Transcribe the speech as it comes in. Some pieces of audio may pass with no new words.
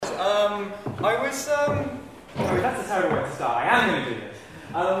Oh, that's a terrible way to start. I am going to do this.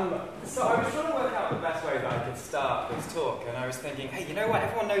 So I was trying to work out the best way that I could start this talk, and I was thinking, hey, you know what?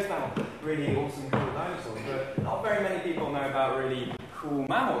 Everyone knows about really awesome, cool dinosaurs, but not very many people know about really cool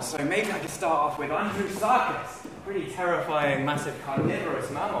mammals. So maybe I could start off with Andrewsarchus, a pretty terrifying, massive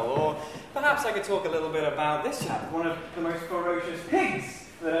carnivorous mammal, or perhaps I could talk a little bit about this chap, one of the most ferocious pigs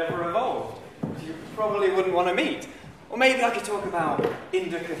that ever evolved, which you probably wouldn't want to meet. Or maybe I could talk about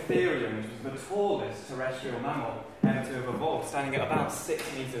Indocutherium, which was the tallest terrestrial mammal ever to have evolved, standing at about 6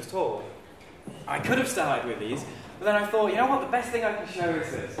 meters tall. I could have started with these, but then I thought, you know what, the best thing I can show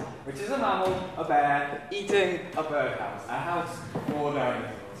is this, which is a mammal, a bear, eating a birdhouse, a house for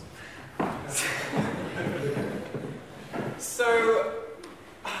dinosaurs. So,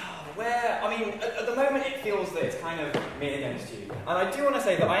 at the moment it feels that it's kind of me against you. And I do want to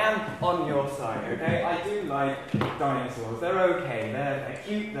say that I am on your side, okay? I do like dinosaurs. They're okay. They're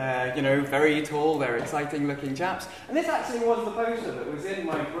cute. They're, very tall. They're exciting looking chaps. And this actually was the poster that was in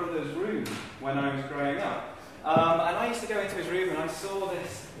my brother's room when I was growing up. And I used to go into his room and I saw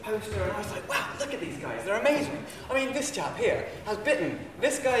this poster and I was like, wow, look at these guys. They're amazing. I mean, this chap here has bitten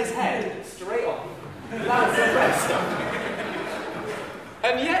this guy's head straight off. That's impressive.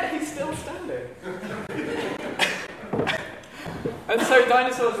 And yet he's still standing. And so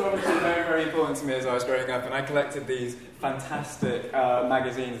dinosaurs were obviously very, very important to me as I was growing up, and I collected these fantastic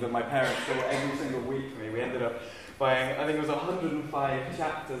magazines that my parents bought every single week for me. We ended up buying, I think it was 105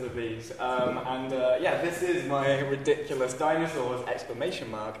 chapters of these. This is my ridiculous dinosaurs !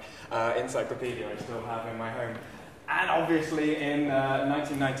 Encyclopedia I still have in my home. And obviously in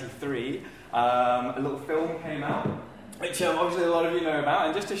 1993, a little film came out, which obviously a lot of you know about,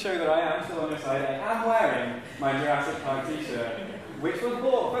 and just to show that I am still on your side, I am wearing my Jurassic Park t-shirt, which was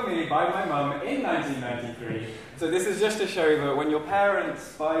bought for me by my mum in 1993. So this is just to show that when your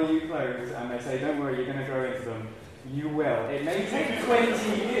parents buy you clothes and they say, don't worry, you're going to grow into them, you will. It may take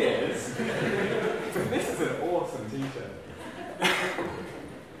 20 years, but this is an awesome t-shirt.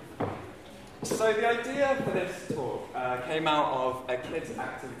 So the idea for this talk came out of a kids'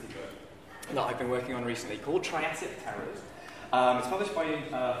 activity book that I've been working on recently called Triassic Terrors. It's published by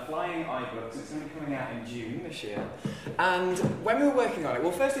Flying Eye Books. It's going to be coming out in June this year. And when we were working on it,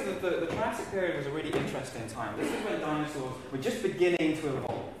 well, firstly, the Triassic period was a really interesting time. This is when dinosaurs were just beginning to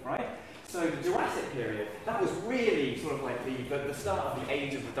evolve, right? So the Jurassic period, that was really sort of like the start of the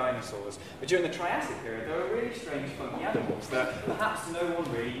age of the dinosaurs. But during the Triassic period, there were really strange, funky animals that perhaps no one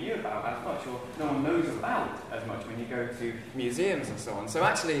really knew about as much, or no one knows about as much when you go to museums and so on. So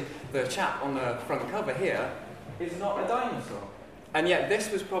actually, the chap on the front cover here is not a dinosaur. And yet this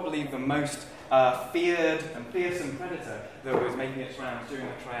was probably the most feared and fearsome predator that was making its rounds during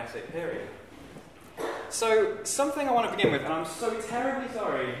the Triassic period. So, something I want to begin with, and I'm so terribly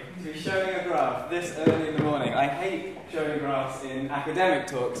sorry to be showing a graph this early in the morning. I hate showing graphs in academic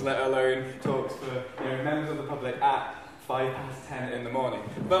talks, let alone talks for members of the public at 10:05 in the morning.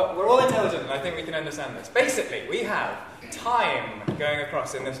 But we're all intelligent, and I think we can understand this. Basically, we have time going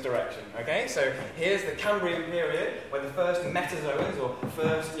across in this direction, okay? So here's the Cambrian period, where the first metazoans, or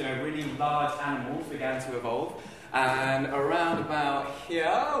first, really large animals began to evolve. And around about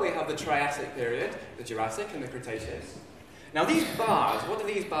here, we have the Triassic period, the Jurassic and the Cretaceous. Now these bars, what do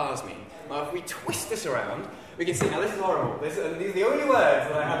these bars mean? Well, if we twist this around, we can see, now this is horrible. These are the only words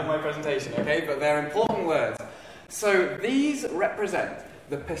that I have in my presentation, okay? But they're important words. So these represent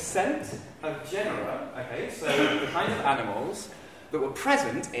the percent of genera, okay? So the kinds of animals that were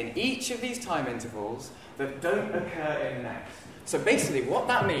present in each of these time intervals that don't occur in the next. So basically what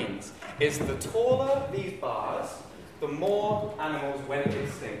that means is the taller these bars, the more animals went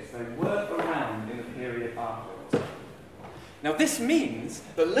extinct. They weren't around in the period afterwards. Now this means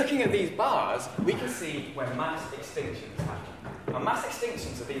that looking at these bars, we can see when mass extinctions happen. Now mass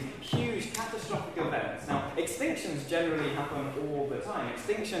extinctions are these huge catastrophic events. Now extinctions generally happen all the time.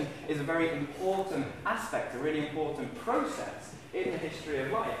 Extinction is a very important aspect, a really important process in the history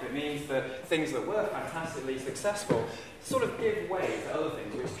of life. It means that things that were fantastically successful sort of give way to other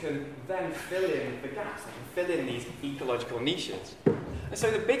things which can then fill in the gaps, and fill in these ecological niches. And so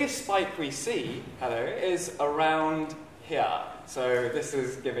the biggest spike we see, is around here. So this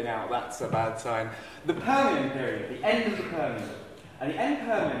is giving out, that's a bad sign. The Permian period, the end of the Permian. And the end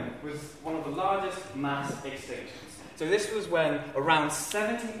Permian was one of the largest mass extinctions. So this was when around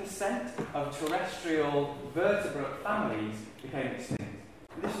 70% of terrestrial vertebrate families became extinct.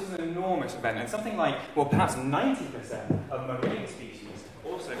 This was an enormous event, and something like, well, perhaps 90% of marine species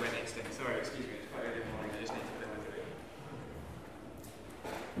also went extinct. Sorry, excuse me, it's quite early in the morning, I just need to clear my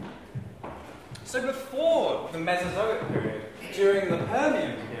throat. So before the Mesozoic period, during the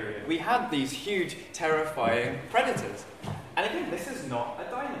Permian period, we had these huge, terrifying predators. And again, this is not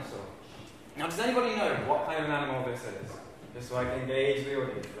a dinosaur. Now, does anybody know what kind of an animal this is? Just so I can engage the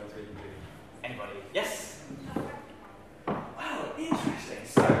audience. Anybody? Yes? Well, interesting.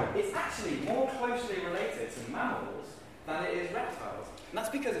 So, it's actually more closely related to mammals than it is reptiles. And that's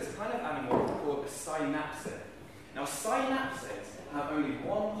because it's a kind of animal called a synapsid. Now, synapsids have only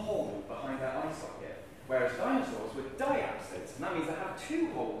one hole behind their eye socket, whereas dinosaurs were diapsids, and that means they have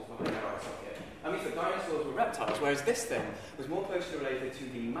two holes behind their eye socket. That means that dinosaurs were reptiles, whereas this thing was more closely related to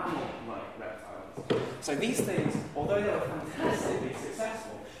the mammal-like reptiles. So these things, although they were fantastically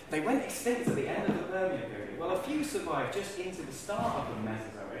successful, they went extinct at the end of the Permian period. Well, a few survived just into the start of the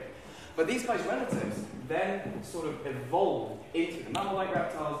Mesozoic, but these guys' relatives then sort of evolved into the mammal-like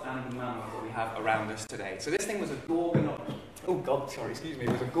reptiles and the mammals that we have around us today. So this thing was a Gorgonopsian. Oh God, sorry, excuse me.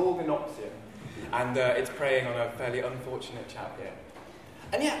 It was a Gorgonopsian, and it's preying on a fairly unfortunate chap here.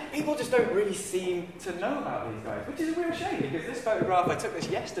 And yet, people just don't really seem to know about these guys, which is a real shame, because this photograph, I took this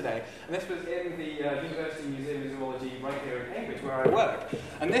yesterday, and this was in the University Museum of Zoology right here in Cambridge, where I work.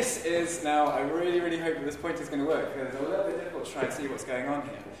 And this is now, I really, really hope that this pointer is going to work, because it's a little bit difficult to try and see what's going on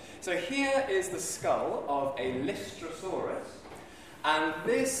here. So here is the skull of a Lystrosaurus, and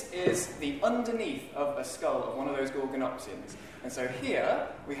this is the underneath of a skull of one of those Gorgonopsians. And so here,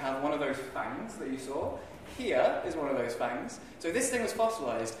 we have one of those fangs that you saw. Here is one of those fangs. So this thing was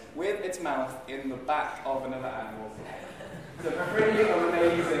fossilized with its mouth in the back of another animal's head. So a pretty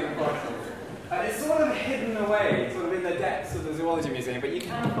amazing fossil. And it's sort of hidden away, sort of in the depths of the Zoology Museum, but you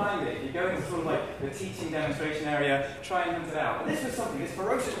can find it. You go into sort of like the teaching demonstration area, try and hunt it out. And this was something, this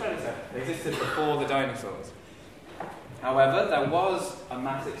ferocious predator that existed before the dinosaurs. However, there was a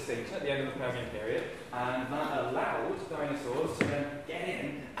mass extinction at the end of the Permian period, and that allowed dinosaurs to then get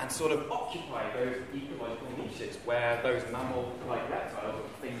in and sort of occupy those ecological niches where those mammal-like reptiles,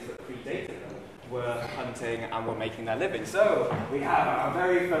 or things that predated them, were hunting and were making their living. So, we have our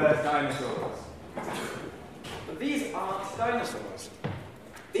very first dinosaurs. But these aren't dinosaurs.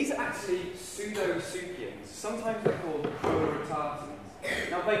 These are actually pseudosuchians. Sometimes they're called Prototartans.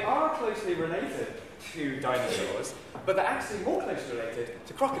 Now, they are closely related to dinosaurs, but they're actually more closely related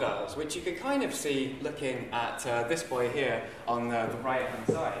to crocodiles, which you can kind of see looking at this boy here on the right-hand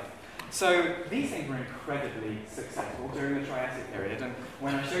side. So these things were incredibly successful during the Triassic period, and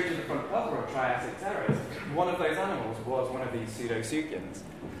when I showed you the front cover of Triassic Terrors, one of those animals was one of these pseudosuchians.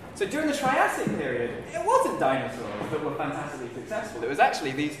 So during the Triassic period, it wasn't dinosaurs that were fantastically successful. It was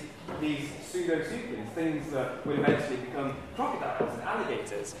actually these pseudosuchians, things that would eventually become crocodiles and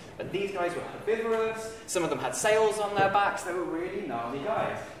alligators. But these guys were herbivorous, some of them had sails on their backs, they were really gnarly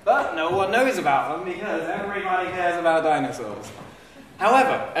guys. But no one knows about them because everybody cares about dinosaurs.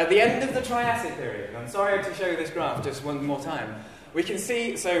 However, at the end of the Triassic period, and I'm sorry to show this graph just one more time, we can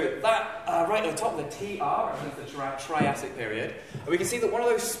see, so that right at the top, the TR represents the Triassic period, and we can see that one of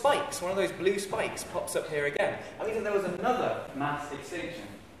those spikes, one of those blue spikes, pops up here again. That means that there was another mass extinction.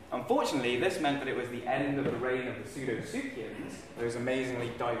 Unfortunately, this meant that it was the end of the reign of the pseudosuchians, those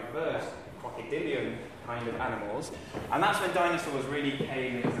amazingly diverse crocodilian kind of animals, and that's when dinosaurs really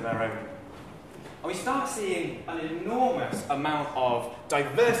came into their own. And we start seeing an enormous amount of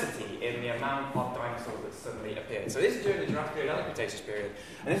diversity in the amount of dinosaurs that suddenly appeared. So this is during the Jurassic period and the Cretaceous period,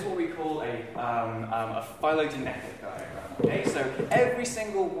 and this is what we call a phylogenetic diagram. Okay, so every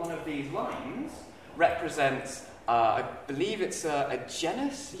single one of these lines represents, I believe it's a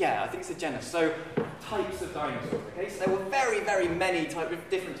genus? Yeah, I think it's a genus. So types of dinosaurs. Okay, so there were very, very many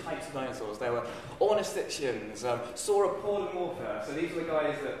different types of dinosaurs. There were ornithischians, sauropaudomorpha. So these were the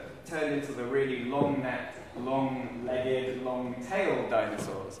guys that turned into the really long-necked, long-legged, long-tailed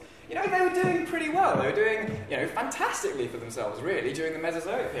dinosaurs. You know, they were doing pretty well. They were doing, fantastically for themselves, really, during the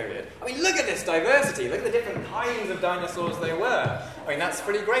Mesozoic period. I mean, look at this diversity. Look at the different kinds of dinosaurs they were. I mean, that's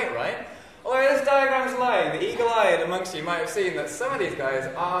pretty great, right? Although this diagram's lying, the eagle-eyed amongst you might have seen that some of these guys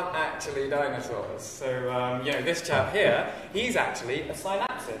aren't actually dinosaurs. So, this chap here, he's actually a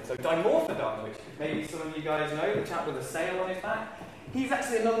synapsid. So Dimorphodon, which maybe some of you guys know, the chap with a sail on his back, he's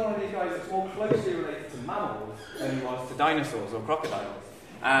actually another one of these guys that's more closely related to mammals than he was to dinosaurs or crocodiles.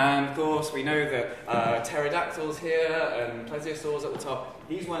 And, of course, we know that pterodactyls here and plesiosaurs at the top,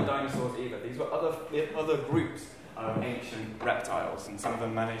 these weren't dinosaurs either. These were other groups of ancient reptiles, and some of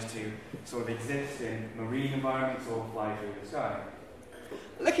them managed to sort of exist in marine environments or fly through the sky.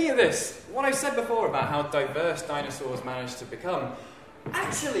 Looking at this, what I said before about how diverse dinosaurs managed to become,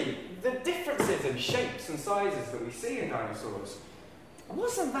 actually, the differences in shapes and sizes that we see in dinosaurs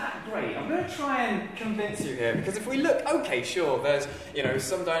wasn't that great. I'm going to try and convince you here, because if we look, okay, sure, there's,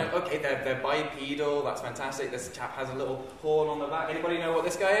 some okay, they're bipedal, that's fantastic. This chap has a little horn on the back. Anybody know what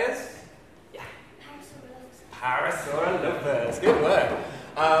this guy is? Yeah. Parasaurolophus. Good word.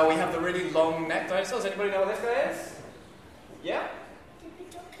 We have the really long neck dinosaurs. Anybody know what this guy is? Yeah?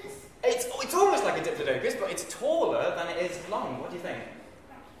 It's almost like a diplodocus, but it's taller than it is long. What do you think?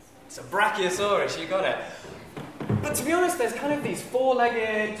 It's a brachiosaurus, you got it. But to be honest, there's kind of these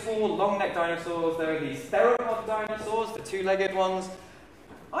four-legged, tall, long-necked dinosaurs. There are these theropod dinosaurs, the two-legged ones.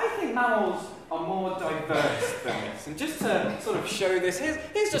 I think mammals are more diverse than this. And just to sort of show this,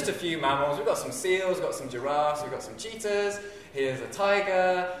 here's just a few mammals. We've got some seals, we've got some giraffes, we've got some cheetahs. Here's a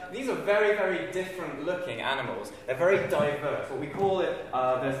tiger. These are very, very different looking animals. They're very diverse. What we call it,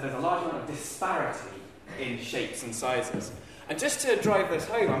 there's a large amount of disparity in shapes and sizes. And just to drive this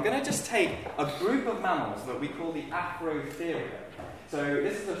home, I'm going to just take a group of mammals that we call the Afrotheria. So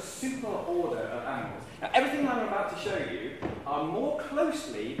this is a superorder of animals. Now, everything I'm about to show you are more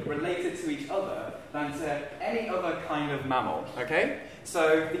closely related to each other than to any other kind of mammal, okay?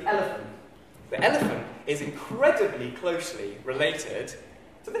 So the elephant. The elephant is incredibly closely related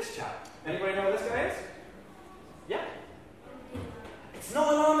to this chap. Anybody know what this guy is? Yeah? It's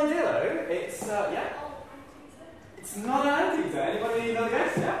not an armadillo, it's, yeah? It's not an anteater. Anybody know the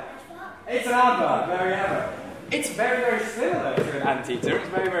guess? Yeah? It's an aardvark. There we have it. It's very, very similar to an anteater. It's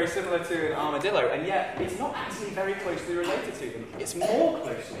very, very similar to an armadillo, and yet it's not actually very closely related to them. It's more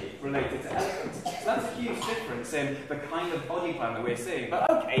closely related to elephants. So that's a huge difference in the kind of body plan that we're seeing. But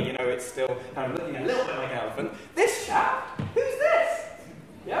okay, it's still kind of looking a little bit like an elephant. This chap, who's this?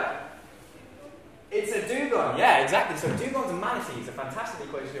 Yeah? It's a dugong. Yeah, exactly. So dugongs and manatees are fantastically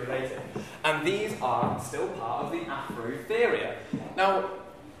closely related. And these are still part of the Afrotheria. Now,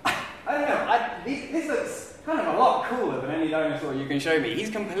 I don't know, this looks kind of a lot cooler than any dinosaur you can show me. He's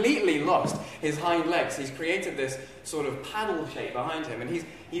completely lost his hind legs. He's created this sort of paddle shape behind him, and he's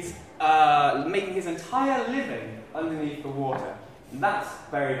making his entire living underneath the water. And that's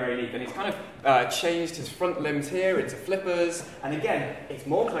very, very neat. And he's kind of changed his front limbs here into flippers. And again, it's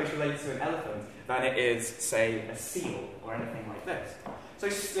more closely related to an elephant than it is, say, a seal or anything like this. So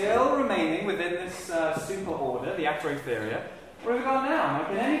still remaining within this superorder, the Afrotheria, what have we got now?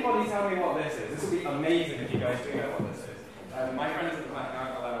 Can anybody tell me what this is? This will be amazing if you guys do know what this is. My friends at the back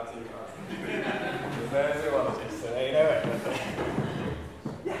aren't allowed to. They're zoologists, so they know it.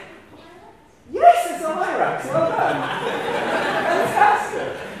 Yeah. Yes, it's a hyrax. Well done.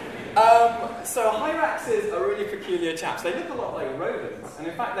 Fantastic. So hyraxes are really peculiar chaps. They look a lot like rodents, and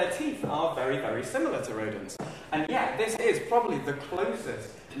in fact their teeth are very, very similar to rodents. And yet this is probably the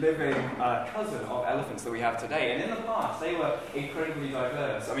closest living cousin of elephants that we have today. And in the past they were incredibly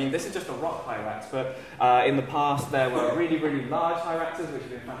diverse. I mean, this is just a rock hyrax, but in the past there were really, really large hyraxes, which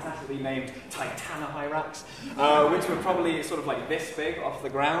have been fantastically named Titanohyrax, which were probably sort of like this big off the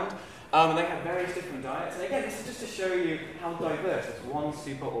ground. And they have various different diets. And again, this is just to show you how diverse this one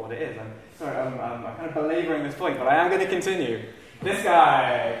superorder is. I'm sorry, I'm kind of belaboring this point, but I am going to continue. This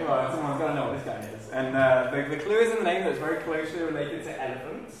guy! Come on, someone's got to know what this guy is. And the clue is in the name that it's very closely related to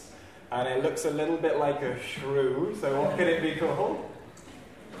elephants. And it looks a little bit like a shrew, so what could it be called?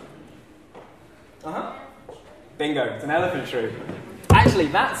 Bingo, it's an elephant shrew. Actually,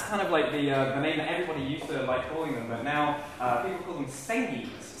 that's kind of like the name that everybody used to like calling them, but now people call them sengies.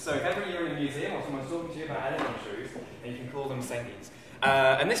 So if ever you're in a museum or someone's talking to you about elephant shrews, then you can call them sengies.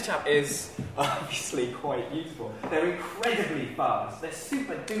 And this chap is obviously quite beautiful. They're incredibly fast. They're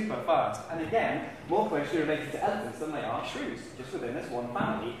super duper fast. And again, more closely related to elephants than they are shrews. Just within this one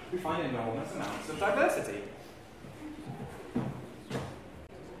family, we find enormous amounts of diversity.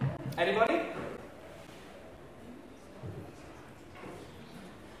 Anybody?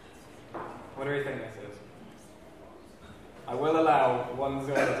 What do we think this is? I will allow one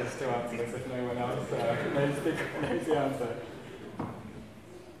zoologist to answer this if no one else knows the answer.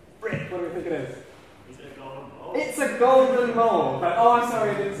 Rick, what do we think it is? Is it a golden mole? It's a golden mole. But, I'm sorry,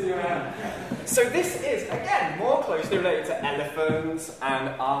 I didn't see your hand. So this is, again, more closely related to elephants and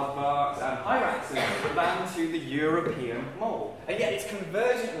aardvarks and hyraxes than to the European mole. And yet it's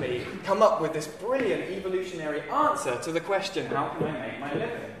convergently come up with this brilliant evolutionary answer to the question, how can I make my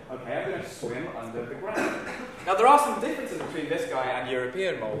living? Okay, I'm going to swim under the ground. Now, there are some differences between this guy and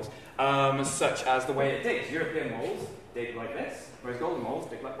European moles, such as the way it digs. European moles dig like this, whereas golden moles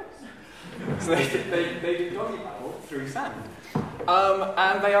dig like this. So they do doggy paddle through sand.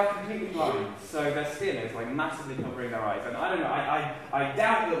 And they are completely blind, so their skin is like massively covering their eyes. And I don't know, I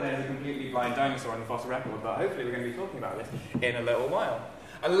doubt that there's a completely blind dinosaur in the fossil record, but hopefully we're going to be talking about this in a little while.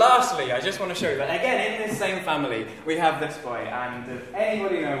 And lastly, I just want to show you that, again, in this same family, we have this boy. And does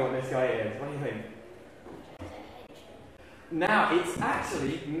anybody know what this guy is? What do you think? Now, it's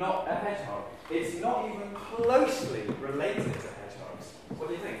actually not a hedgehog. It's not even closely related to hedgehogs. What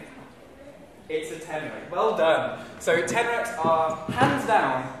do you think? It's a tenrec. Well done. So tenrecs are, hands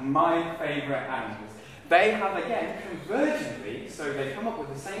down, my favourite animals. They have, again, convergently, so they come up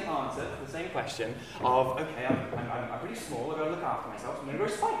with the same answer to the same question of, okay, I'm pretty small, I've got to look after myself, so I'm going to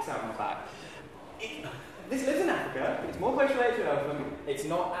grow spikes out my back. This lives in Africa, it's more closely related to an elephant, it's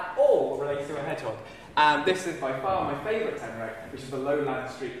not at all related to a hedgehog. And this is by far my favourite tenrec, which is the lowland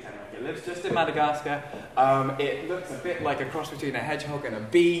streak tenrec. It lives just in Madagascar. It looks a bit like a cross between a hedgehog and a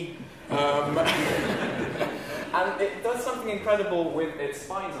bee. And it does something incredible with its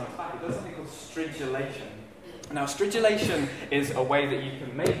spines on its back. It does something called stridulation. Now, stridulation is a way that you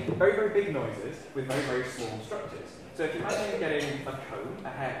can make very, very big noises with very, very small structures. So if you imagine getting a comb, a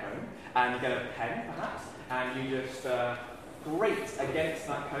hair comb, and you get a pen, perhaps, and you just grate against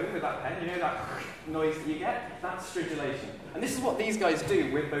that comb with that pen, you know that noise that you get? That's stridulation. And this is what these guys do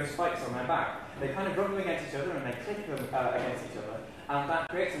with those spikes on their back. They kind of rub them against each other and they click them against each other. And that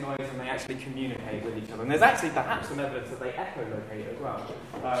creates a noise and they actually communicate with each other. And there's actually perhaps some evidence that they echolocate as well.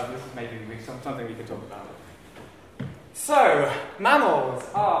 This is maybe something we could talk about. So, mammals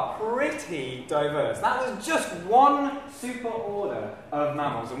are pretty diverse. That was just one super order of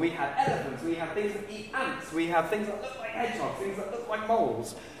mammals. And we had elephants, we had things that eat ants, we had things that look like hedgehogs, things that look like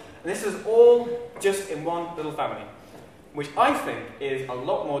moles. And this is all just in one little family, which I think is a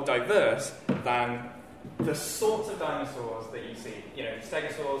lot more diverse than the sorts of dinosaurs that you see. You know,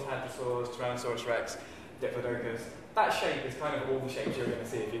 stegosaurs, hadrosaurs, Tyrannosaurus rex, diplodocus. That shape is kind of all the shapes you're going to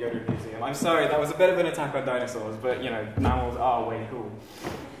see if you go to a museum. I'm sorry, that was a bit of an attack on dinosaurs, but, you know, mammals are way cool.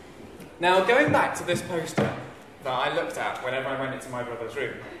 Now, going back to this poster that I looked at whenever I went into my brother's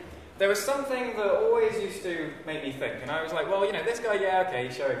room, there was something that always used to make me think, and I was like, well, you know, this guy, yeah, okay,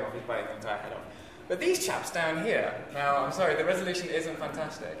 he's showing off, he's biting the entire head off. But these chaps down here, now, I'm sorry, the resolution isn't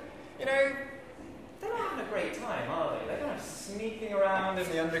fantastic. You know, they're not having a great time, are they? They're kind of sneaking around in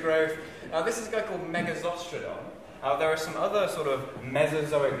the undergrowth. Now, this is a guy called Megazostrodon. There are some other sort of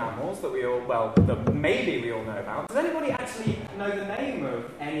Mesozoic mammals that we all, well, that maybe we all know about. Does anybody actually know the name of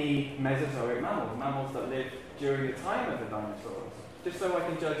any Mesozoic mammals? Mammals that lived during the time of the dinosaurs? Just so I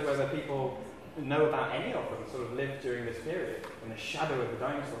can judge whether people know about any of them sort of lived during this period, in the shadow of the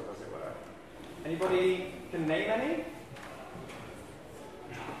dinosaurs, as it were. Anybody can name any?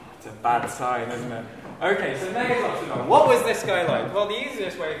 It's a bad sign, isn't it? Okay, so Megazostrodon. What was this guy like? Well, the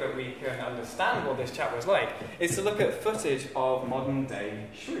easiest way that we can understand what this chap was like is to look at footage of modern-day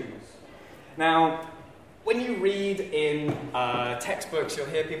shrews. Now, when you read in textbooks, you'll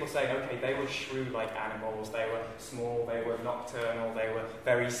hear people saying, okay, they were shrew-like animals, they were small, they were nocturnal, they were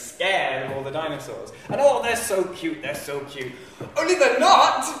very scared of all the dinosaurs. And oh, they're so cute, they're so cute. Only they're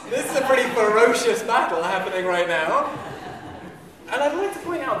not! This is a pretty ferocious battle happening right now. And I'd like to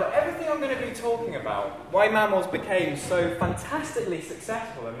point out that everything I'm going to be talking about, why mammals became so fantastically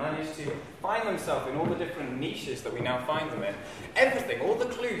successful and managed to find themselves in all the different niches that we now find them in, everything, all the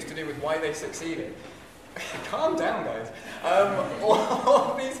clues to do with why they succeeded. Calm down, guys.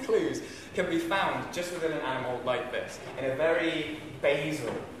 All these clues can be found just within an animal like this, in a very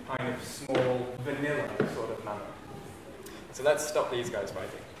basal, kind of small, vanilla sort of manner. So let's stop these guys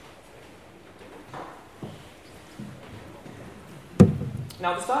fighting.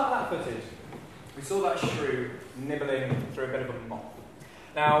 Now, at the start of that footage, we saw that shrew nibbling through a bit of a moth.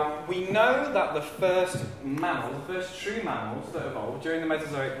 Now, we know that the first mammals, the first true mammals that evolved during the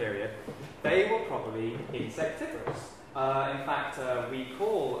Mesozoic period, they were probably insectivorous. In fact, we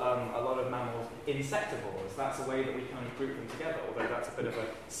call a lot of mammals insectivores. That's a way that we kind of group them together, although that's a bit of a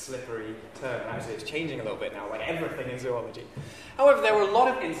slippery term. Actually, it's changing a little bit now, like everything in zoology. However, there were a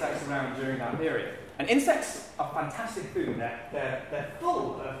lot of insects around during that period. And insects are fantastic food. They're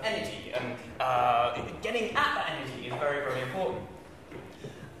full of energy, and getting at that energy is very, very important.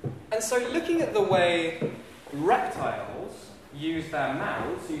 And so looking at the way reptiles use their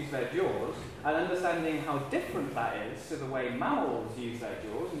mouths, use their jaws, and understanding how different that is to the way mammals use their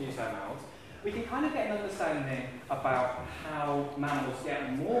jaws and use their mouths, we can kind of get an understanding about how mammals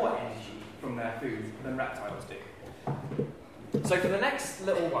get more energy from their food than reptiles do. So for the next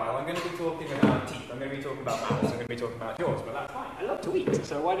little while, I'm going to be talking about teeth, I'm going to be talking about mouths, I'm going to be talking about jaws, but that's fine. I love to eat,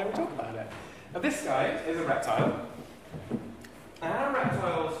 so why don't we talk about it? Now this guy is a reptile. And how do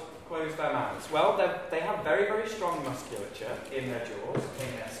reptiles close their mouths? Well, they have very, very strong musculature in their jaws,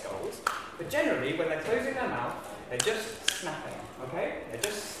 in their skulls, but generally, when they're closing their mouth, they're just snapping, okay? They're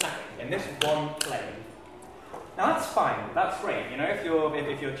just snapping in this one plane. Now that's fine, that's great. You know, if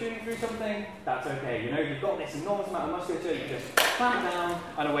you're tuning through something, that's okay. You know, you've got this enormous amount of musculature, you just clamp down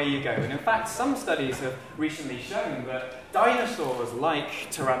and away you go. And in fact, some studies have recently shown that dinosaurs like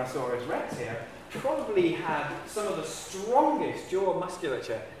Tyrannosaurus rex here probably had some of the strongest jaw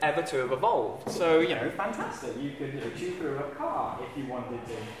musculature ever to have evolved. So, you know, fantastic. You could chew through a car if you wanted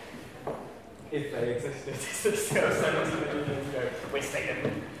to. If they existed. We're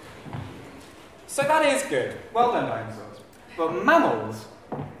staying. So that is good. Well done, dinosaurs. But mammals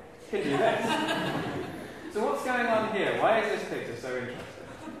can do this. So what's going on here? Why is this picture so interesting?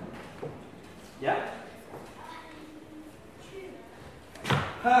 Yeah?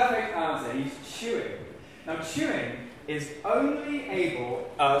 Perfect answer. He's chewing. Now, chewing is only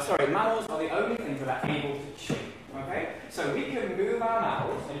able... mammals are the only things that are able to chew. Okay? So we can move our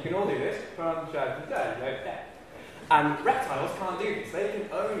mouths, and you can all do this. And reptiles can't do this. They can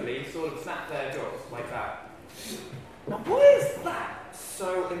only sort of snap their jaws like that. Now, why is that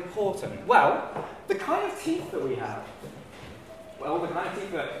so important? Well, the kind of teeth that we have, the kind of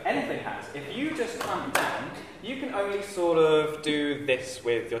teeth that anything has, if you just clamp down, you can only sort of do this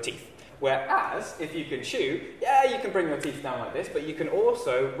with your teeth. Whereas, if you can chew, you can bring your teeth down like this, but you can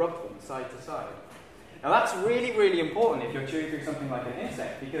also rub them side to side. Now that's really, really important if you're chewing through something like an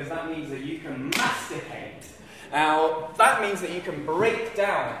insect, because that means that you can masticate. Now, that means that you can break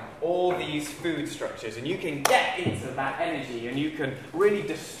down all these food structures, and you can get into that energy, and you can really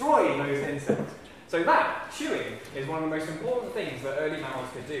destroy those insects. So that, chewing, is one of the most important things that early mammals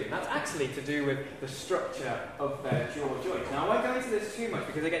could do, and that's actually to do with the structure of their jaw joints. Now, I won't go into this too much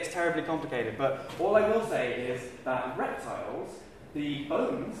because it gets terribly complicated, but all I will say is that reptiles, the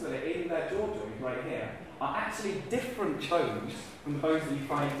bones that are in their jaw joint right here, are actually different bones from the bones that you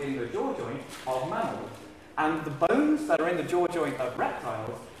find in the jaw joint of mammals. And the bones that are in the jaw joint of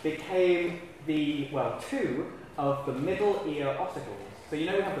reptiles became two of the middle ear ossicles. So you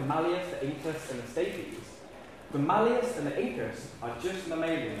know we have the malleus, the incus, and the stapes. The malleus and the incus are just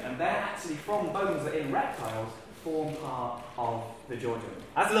mammalian, and they're actually from bones that in reptiles form part of the jaw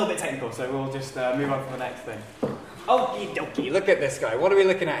joint. That's a little bit technical, so we'll just move on to the next thing. Okie dokie, look at this guy. What are we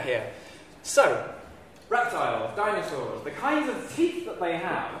looking at here? So, reptiles, dinosaurs, the kinds of teeth that they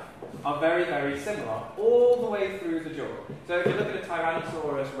have are very, very similar all the way through the jaw. So if you look at a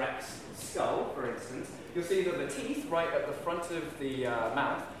Tyrannosaurus rex skull, for instance, you'll see that the teeth right at the front of the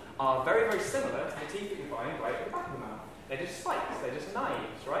mouth are very, very similar to the teeth that you find right at the back of the mouth. They're just spikes, they're just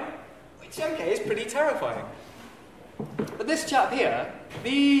knives, right? Which, okay, is pretty terrifying. But this chap here,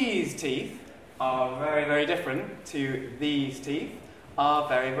 these teeth are very, very different to these teeth, are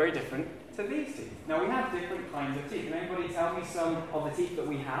very, very different to these teeth. Now, we have different kinds of teeth. Can anybody tell me some of the teeth that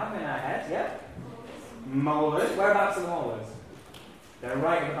we have in our head? Yeah? Molars. Whereabouts are the molars? They're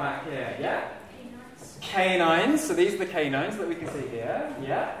right at the back here. Yeah? Canines. So these are the canines that we can see here.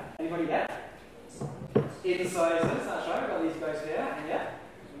 Yeah? Anybody get? Incisors. That's right. We've got these guys here. Yeah?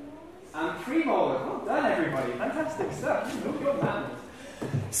 And premolars. Well done, everybody. Fantastic stuff. Good mammals.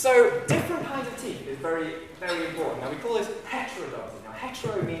 So, different kinds of teeth is very, very important. Now, we call this heterodonty. Now,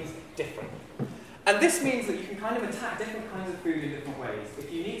 hetero means different. And this means that you can kind of attack different kinds of food in different ways.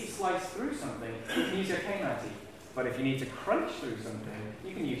 If you need to slice through something, you can use your canine teeth. But if you need to crunch through something,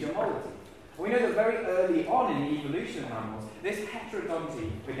 you can use your molar teeth. And we know that very early on in the evolution of mammals, this heterodonty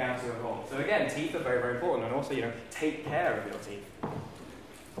began to evolve. So again, teeth are very, very important. And also, take care of your teeth.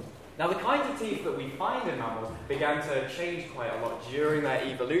 Now, the kinds of teeth that we find in mammals began to change quite a lot during their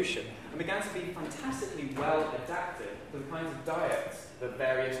evolution and began to be fantastically well adapted to the kinds of diets that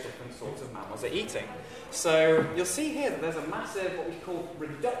various different sorts of mammals are eating. So you'll see here that there's a massive, what we call,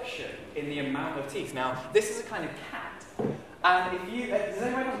 reduction in the amount of teeth. Now, this is a kind of cat. And if you, does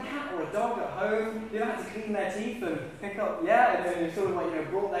anyone have a cat or a dog at home? You don't have to clean their teeth and pick up, and then you've sort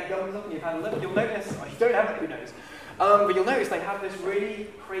of brought their gums up and you've had a look. You'll notice, you don't have it, who knows? But you'll notice they have this really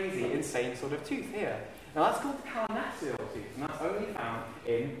crazy, insane sort of tooth here. Now that's called the carnassial tooth, and that's only found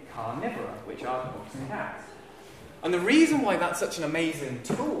in carnivora, which are dogs and cats. And the reason why that's such an amazing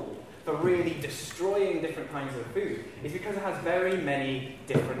tool for really destroying different kinds of food is because it has very many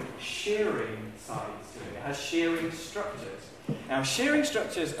different shearing sides to it. It has shearing structures. Now, shearing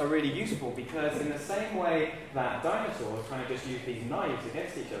structures are really useful because in the same way that dinosaurs kind of just use these knives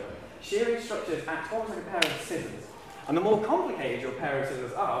against each other, shearing structures act almost like a pair of scissors. And the more complicated your pair of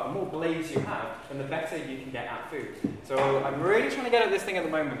scissors are, the more blades you have, and the better you can get at food. So I'm really trying to get at this thing at the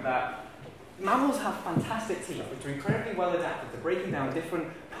moment that mammals have fantastic teeth, which are incredibly well adapted to breaking down different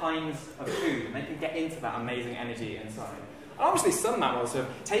kinds of food, and they can get into that amazing energy inside. And obviously some mammals have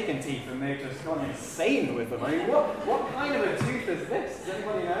taken teeth and they've just gone insane with them. I mean, what kind of a tooth is this? Does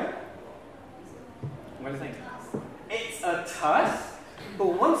anybody know? What do you think? It's a tusk, but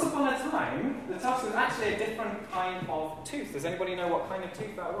once upon a time, the tusk was actually a different kind of tooth. Does anybody know what kind of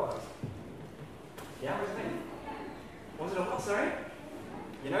tooth that was? Yeah, what was it? Was it a what, sorry?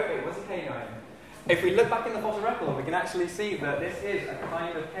 You know, it was a canine. If we look back in the fossil record, we can actually see that this is a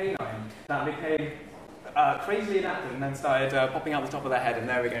kind of canine that became crazily adapted and then started popping out the top of their head, and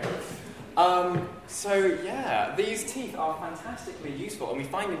there we go. So yeah, these teeth are fantastically useful, and we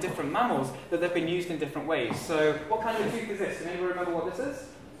find in different mammals that they've been used in different ways. So what kind of tooth is this? Can anybody remember what this is?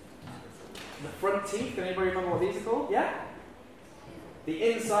 The front teeth, can anybody remember what these are called? Yeah?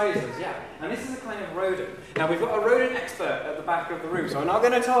 The incisors, yeah. And this is a kind of rodent. Now, we've got a rodent expert at the back of the room, so I'm not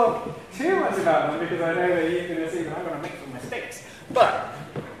going to talk too much about them because I know that he's going to see that I'm going to make some mistakes. But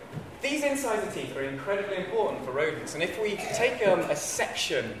these incisor teeth are incredibly important for rodents, and if we take a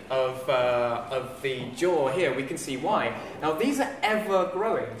section of the jaw here, we can see why. Now, these are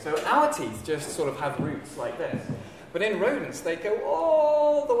ever-growing, so our teeth just sort of have roots like this. But in rodents, they go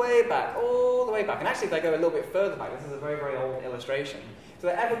all the way back, and actually they go a little bit further back. This is a very, very old illustration. So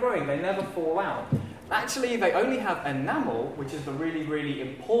they're ever-growing, they never fall out. Actually, they only have enamel, which is the really, really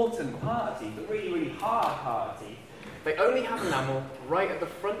important part of teeth, the really, really hard part of teeth. They only have enamel right at the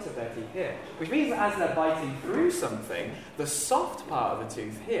front of their teeth here, which means that as they're biting through something, the soft part of the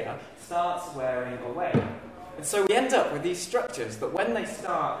tooth here starts wearing away. And so we end up with these structures that when they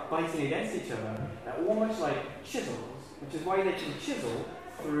start biting against each other, they're almost like chisels, which is why they can chisel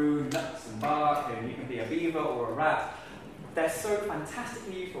through nuts and bark, and you can be a beaver or a rat. They're so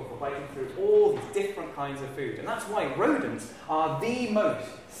fantastically useful for biting through all these different kinds of food. And that's why rodents are the most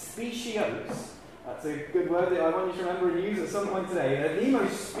speciose. That's a good word that I want you to remember and use at some point today. They're the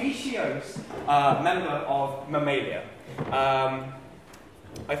most speciose member of Mammalia.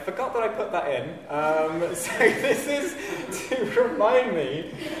 I forgot that I put that in. So this is to remind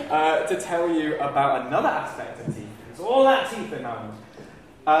me to tell you about another aspect of teeth. It's all that teeth in mammals.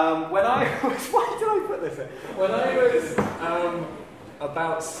 When I was, why did I put this in? When I was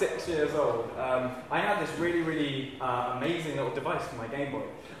about 6 years old, I had this really, really amazing little device for my Game Boy.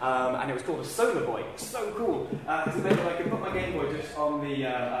 And it was called a Solar Boy. It was so cool. Because it meant that I could put my Game Boy just on the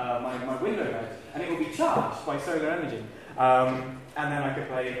my window ledge, and it would be charged by solar energy. And then I could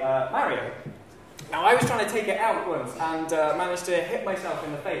play Mario. Now, I was trying to take it out once and managed to hit myself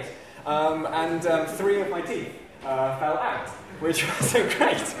in the face. And 3 of my teeth fell out, which wasn't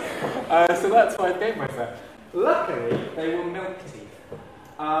great. So that's why I gave myself. Luckily, they were milk teeth.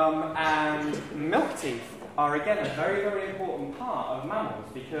 And milk teeth are, again, a very, very important part of mammals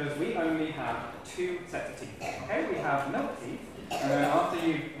because we only have 2 sets of teeth. Okay, we have milk teeth, and then after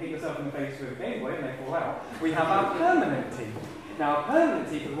you hit yourself in the face with a Game Boy and they fall out, we have our permanent teeth. Now, permanent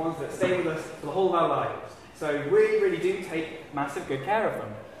teeth are the ones that stay with us for the whole of our lives. So really, really do take massive good care of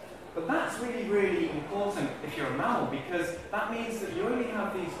them. But that's really, really important if you're a mammal because that means that you only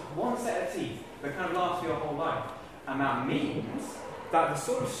have these 1 set of teeth that kind of last for your whole life. And that means that the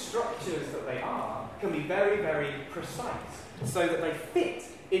sort of structures that they are can be very, very precise so that they fit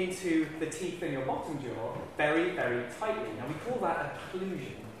into the teeth in your bottom jaw very, very tightly. Now, we call that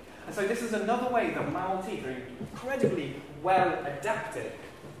occlusion. And so this is another way that mammal teeth are incredibly well adapted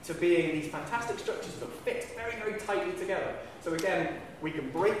to being these fantastic structures that fit very, very tightly together. So again, we can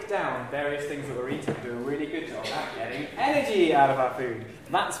break down various things that we're eating and do a really good job at getting energy out of our food.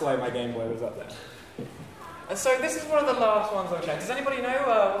 That's why my Game Boy was up there. And so this is one of the last ones I'll check. Does anybody know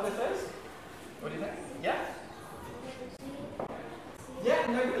what this is? What do you think? Yeah?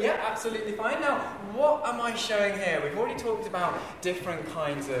 Yeah, absolutely fine. Now, what am I showing here? We've already talked about different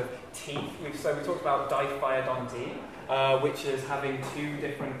kinds of teeth. So we talked about diphyodonty, which is having 2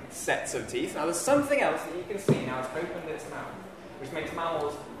 different sets of teeth. Now, there's something else that you can see now. It's opened its mouth, which makes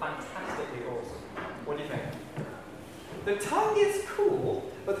mammals fantastically awesome. What do you think? The tongue is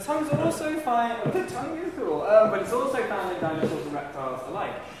cool, but the tongue's also fine. The tongue is cool, but it's also found in dinosaurs and reptiles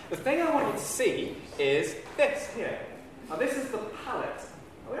alike. The thing I want you to see is this here. Now, this is the palate.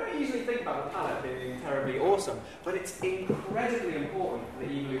 We don't usually think about the palate being terribly awesome, but it's incredibly important for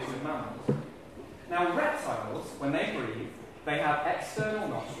the evolution of mammals. Now, reptiles, when they breathe, they have external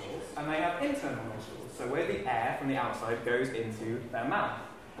nostrils and they have internal nostrils, so where the air from the outside goes into their mouth.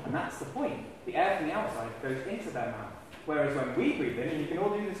 And that's the point. The air from the outside goes into their mouth. Whereas when we breathe in, and you can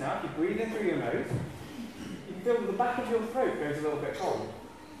all do this now, if you breathe in through your nose, you can feel the back of your throat goes a little bit cold.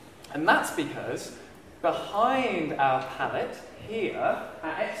 And that's because behind our palate, here,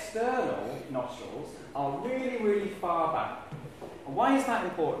 our external nostrils are really, really far back. And why is that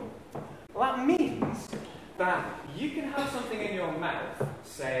important? Well, that means that you can have something in your mouth,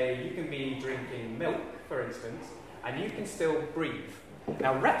 say you can be drinking milk, for instance, and you can still breathe.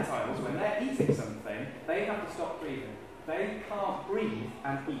 Now, reptiles, when they're eating something, they have to stop breathing. they can't breathe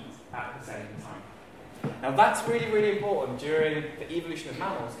and eat at the same time. Now that's really, really important during the evolution of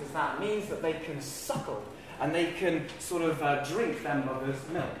mammals, because that means that they can suckle and they can sort of drink their mother's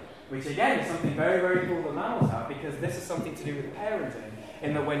milk, which again is something very, very cool that mammals have, because this is something to do with parenting,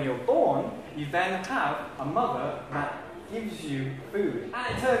 in that when you're born, you then have a mother that gives you food.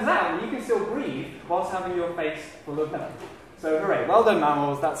 And it turns out that you can still breathe whilst having your face full of milk. So hooray, well done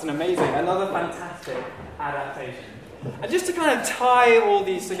mammals, that's another fantastic adaptation. And just to kind of tie all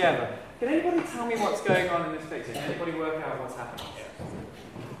these together, can anybody tell me what's going on in this picture? Can anybody work out what's happening here?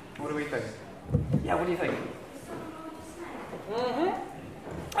 What do we think? Yeah, what do you think? Mm-hmm.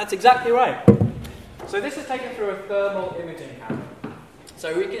 That's exactly right. So this is taken through a thermal imaging camera.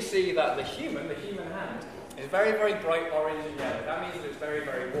 So we can see that the human hand, is very, very bright orange and yellow. That means that it's very,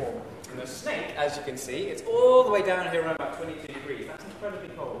 very warm. And the snake, as you can see, it's all the way down here around about 22 degrees. That's incredibly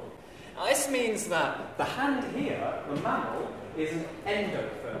cold. Now this means that the hand here, the mammal, is an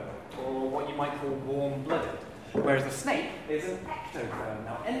endotherm, or what you might call warm-blooded. Whereas the snake is an ectotherm.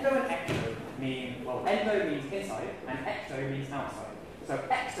 Now endo and ecto mean, well, endo means inside, and ecto means outside. So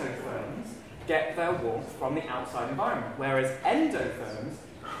ectotherms get their warmth from the outside environment, whereas endotherms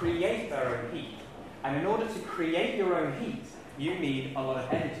create their own heat. And in order to create your own heat, you need a lot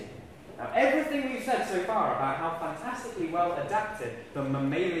of energy. Now, everything we've said so far about how fantastically well adapted the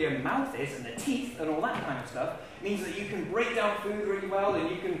mammalian mouth is, and the teeth and all that kind of stuff, means that you can break down food really well,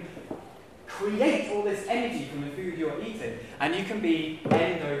 and you can create all this energy from the food you're eating, and you can be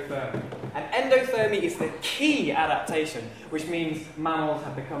endothermic. And endothermy is the key adaptation, which means mammals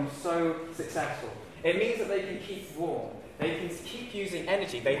have become so successful. It means that they can keep warm. They can keep using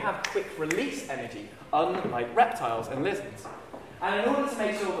energy. They have quick release energy, unlike reptiles and lizards. And in order to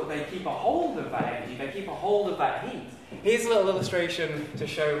make sure that they keep a hold of that energy, they keep a hold of that heat, here's a little illustration to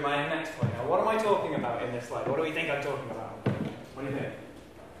show my next point. Now, what am I talking about in this slide? What do we think I'm talking about? What do you think?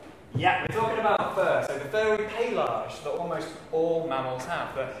 Yeah, we're talking about fur, so the furry pelage that almost all mammals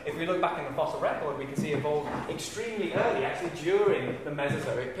have. But if we look back in the fossil record, we can see it evolved extremely early, actually during the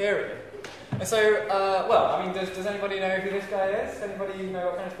Mesozoic period. And so, does anybody know who this guy is? Anybody know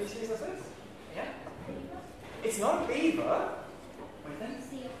what kind of species this is? Yeah? It's not a beaver.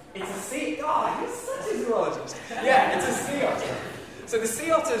 It's a sea. Oh, you're such a zoologist. Yeah, it's a sea otter. So the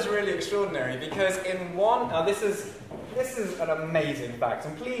sea otter is really extraordinary because in one... Now this is an amazing fact,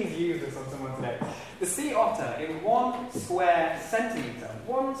 and please use this on someone today. The sea otter, in 1 square centimetre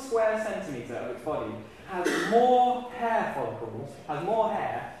of its body, has more hair follicles, has more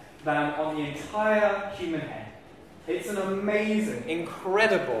hair than on the entire human head. It's an amazing,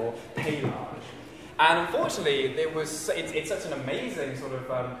 incredible pelage. And unfortunately, it's such an amazing sort of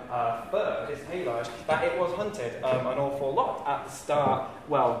fur, this pelage, that it was hunted an awful lot at the start,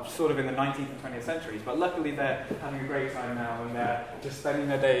 well, sort of in the 19th and 20th centuries. But luckily they're having a great time now, and they're just spending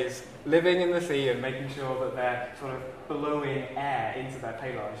their days living in the sea and making sure that they're sort of blowing air into their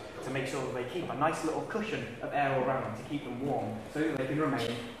pelage to make sure that they keep a nice little cushion of air all around them to keep them warm, so that they can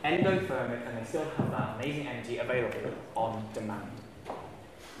remain endothermic and they still have that amazing energy available on demand.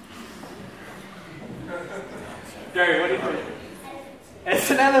 Gary, what do you think?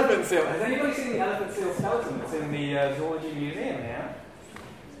 It's an elephant seal. Has anybody seen the elephant seal skeleton that's in the Zoology Museum here?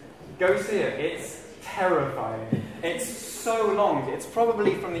 Go see it. It's terrifying. It's so long. It's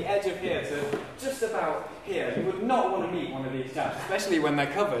probably from the edge of here to just about here. You would not want to meet one of these chaps, especially when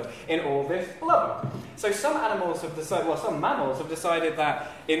they're covered in all this blubber. So some mammals have decided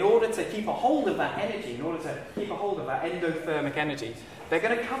that in order to keep a hold of that energy, in order to keep a hold of that endothermic energy, they're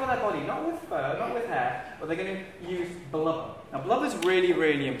going to cover their body, not with fur, not with hair, but they're going to use blubber. Now, blubber is really,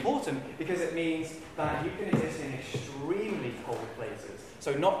 really important because it means that you can exist in extremely cold places.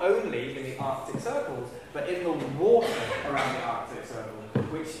 So not only in the Arctic circles, but in the water around the Arctic circle,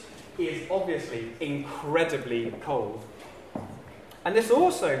 which is obviously incredibly cold. And this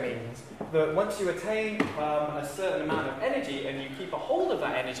also means that once you attain a certain amount of energy and you keep a hold of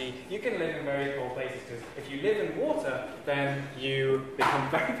that energy, you can live in very cold places. Because if you live in water, then you become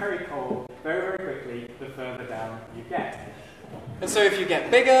very, very cold very, very quickly the further down you get. And so if you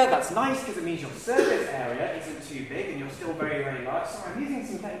get bigger, that's nice because it means your surface area isn't too big and you're still very, very large. Sorry, I'm using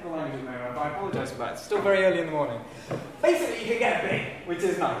some technical language at the moment, but I apologise for that. It's still very early in the morning. Basically, you can get big, which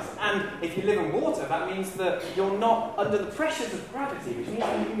is nice. And if you live in water, that means that you're not under the pressures of gravity, which means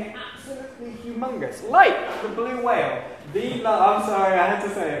that you can get absolutely humongous. Like the blue whale. I'm sorry, I had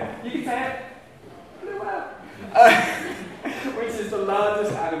to say it. You can say it. Blue whale. Which is the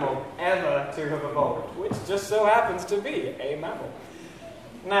largest animal ever to have evolved, which just so happens to be a mammal.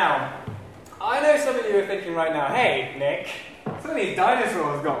 Now, I know some of you are thinking right now, hey, Nick, some of these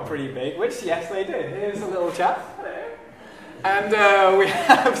dinosaurs got pretty big, which, yes, they did. Here's a little chap. Hello. And we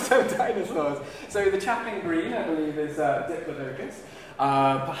have some dinosaurs. So the chap in green, I believe, is Diplodocus.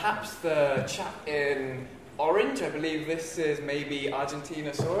 Perhaps the chap in orange, I believe this is maybe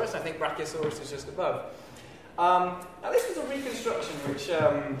Argentinosaurus. I think Brachiosaurus is just above. Now this is a reconstruction which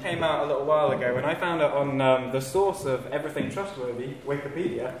came out a little while ago, and I found it on the source of everything trustworthy,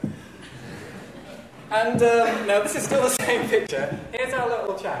 Wikipedia. And now this is still the same picture. Here's our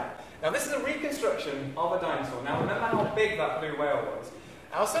little chap. Now this is a reconstruction of a dinosaur. Now remember how big that blue whale was.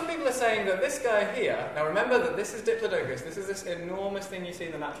 Now some people are saying that this guy here, now remember that this is Diplodocus, this is this enormous thing you see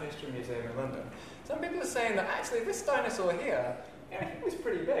in the Natural History Museum in London. Some people are saying that actually this dinosaur here, he was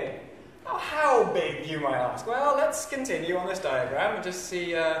pretty big. Now how big, you might ask? Well, let's continue on this diagram and just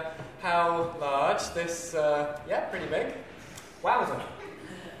see how large this, pretty big. Wowza.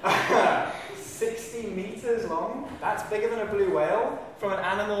 60 meters long, that's bigger than a blue whale, from an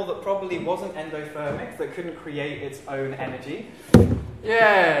animal that probably wasn't endothermic, that couldn't create its own energy.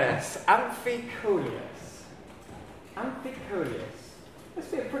 Yes, Amphicoleus. Amphicoleus.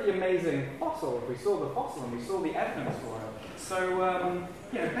 This would be a pretty amazing fossil if we saw the fossil and we saw the evidence for it. So,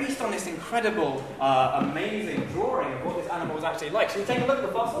 based on this incredible, amazing drawing of what this animal was actually like, should we take a look at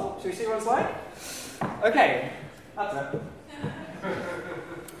the fossil? Should we see what it's like? Okay, that's it.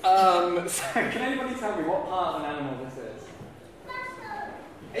 So can anybody tell me what part of an animal this is?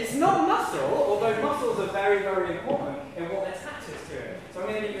 It's not muscle, although muscles are very, very important in what attaches to it. So I'm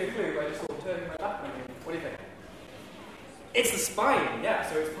going to give you a clue by just sort of turning my back on you. What do you think? It's the spine, yeah.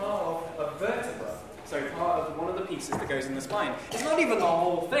 So it's part of a vertebra. So part of one of the pieces that goes in the spine. It's not even the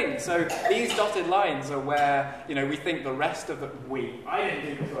whole thing. So these dotted lines are where, we think the rest of the... I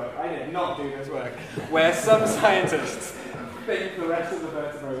didn't do this work. I did not do this work. Where some scientists think the rest of the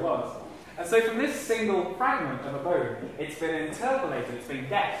vertebrae was. And so from this single fragment of a bone, it's been interpolated, it's been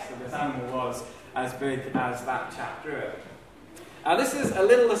guessed that this animal was as big as that chap drew it. Now this is a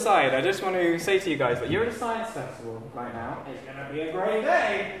little aside. I just want to say to you guys that you're at a science festival right now. It's going to be a great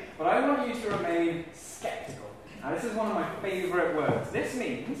day, but I want you to remain skeptical. Now this is one of my favourite words. This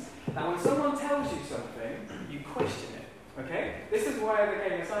means that when someone tells you something, you question it. Okay? This is why I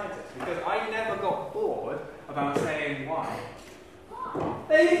became a scientist, because I never got bored about saying why.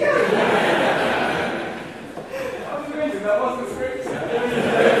 There you go! I was amazing, that wasn't scripted.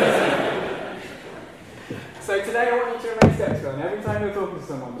 So today I want you to remain skeptical, and every time you're talking to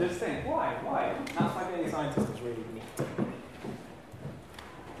someone, just think, why? Why? That's why being a scientist is really neat.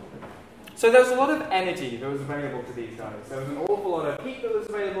 So there was a lot of energy that was available to these guys. There was an awful lot of heat that was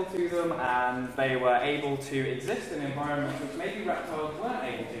available to them, and they were able to exist in environments which maybe reptiles weren't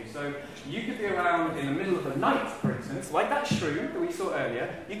able to. So you could be around in the middle of the night, for instance, like that shroom that we saw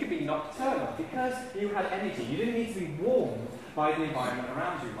earlier. You could be nocturnal because you had energy. You didn't need to be warmed by the environment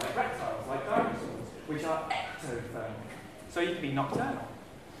around you, like reptiles, like dinosaurs, which are ectothermic. So you could be nocturnal.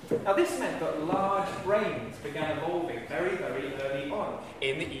 Now this meant that large brains began evolving very, very early on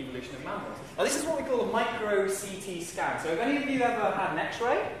in the evolution of mammals. Now this is what we call a micro-CT scan. So have any of you ever had an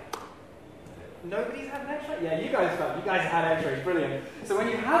X-ray? Nobody's had an X-ray? Yeah, you guys have. You guys had X-rays, brilliant. So when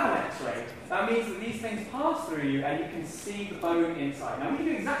you have an X-ray, that means that these things pass through you and you can see the bone inside. Now we can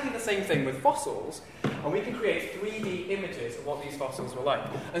do exactly the same thing with fossils, and we can create 3D images of what these fossils were like.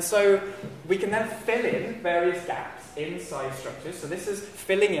 And so we can then fill in various gaps inside structures. So this is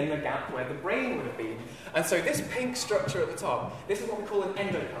filling in the gap where the brain would have been. And so this pink structure at the top, this is what we call an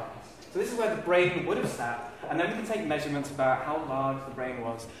endocarp. So this is where the brain would have sat, and then we can take measurements about how large the brain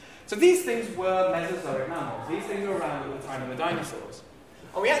was. So these things were Mesozoic mammals. These things were around at the time of the dinosaurs.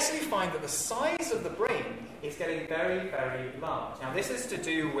 And we actually find that the size of the brain is getting very, very large. Now this is to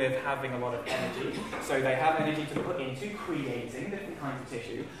do with having a lot of energy. So they have energy to put into creating different kinds of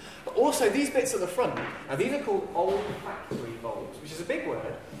tissue. But also these bits at the front, now these are called olfactory bulbs, which is a big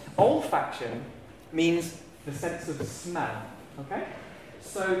word. Olfaction means the sense of smell. Okay?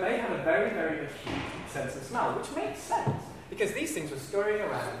 So they had a very, very acute sense of smell, which makes sense, because these things were scurrying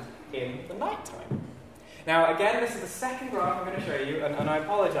around in the night time. Now, again, this is the second graph I'm going to show you, and I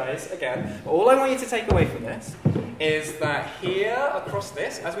apologise again, but all I want you to take away from this is that here, across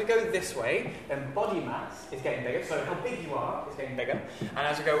this, as we go this way, then body mass is getting bigger, so how big you are is getting bigger, and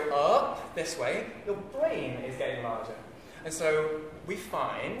as we go up this way, your brain is getting larger. And so we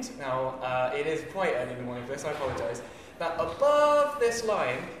find, now it is quite early in the morning for this, I apologise, that above this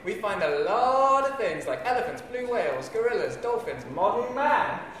line, we find a lot of things like elephants, blue whales, gorillas, dolphins, modern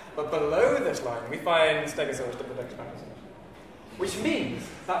man. But below this line, we find stegosaurs, diplodocus, which means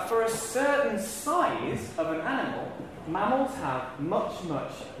that for a certain size of an animal, mammals have much,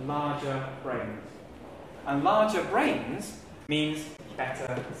 much larger brains. And larger brains means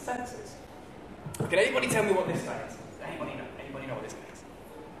better senses. Can anybody tell me what this guy is? Does anybody know? know what this is.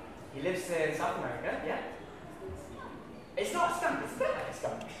 He lives in South America, yeah? It's not a skunk, it's a bit like a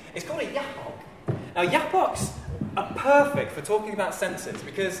skunk. It's called a yapok. Now, yapoks are perfect for talking about sensors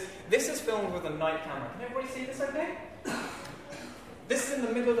because this is filmed with a night camera. Can everybody see this okay? This is in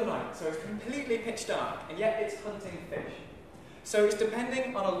the middle of the night, so it's completely pitch dark, and yet it's hunting fish. So it's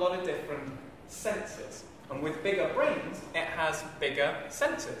depending on a lot of different sensors. And with bigger brains, it has bigger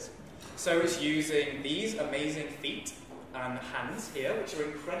sensors. So it's using these amazing feet and hands here, which are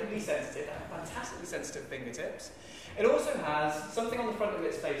incredibly sensitive, they have fantastically sensitive fingertips. It also has something on the front of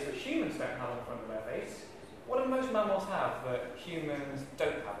its face that humans don't have on the front of their face. What do most mammals have that humans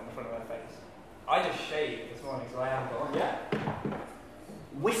don't have on the front of their face? I just shaved this morning, so I am gone. Yeah?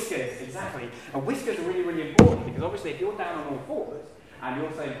 Whiskers, exactly. And whiskers are really, really important because obviously if you're down on all fours and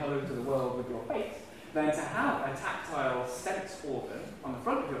you're saying hello to the world with your face, then to have a tactile sense organ on the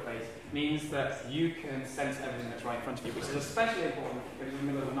front of your face means that you can sense everything that's right in front of you, which is especially important if it's in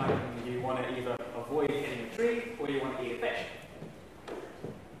the middle of the night and you want to either avoid hitting a tree or you want to eat a fish.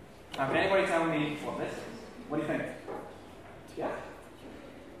 Now, can anybody tell me what this is? What do you think? Yeah?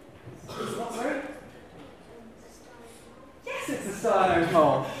 It's not sorry? Yes, it's a star-nosed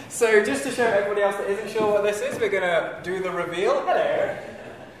mole. So just to show everybody else that isn't sure what this is, we're going to do the reveal. Hello.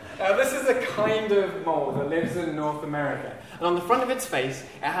 This is a kind of mole that lives in North America. And on the front of its face,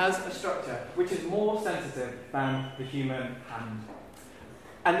 it has a structure which is more sensitive than the human hand.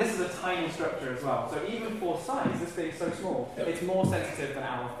 And this is a tiny structure as well. So even for size, this being so small, it's more sensitive than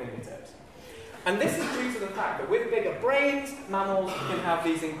our fingertips. And this is due to the fact that with bigger brains, mammals can have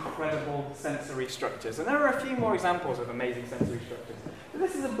these incredible sensory structures. And there are a few more examples of amazing sensory structures. But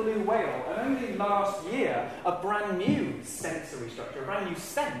this is a blue whale, and only last year, a brand new sensory structure, a brand new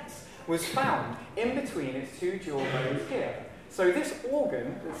sense, was found in between its two jaw bones here. So this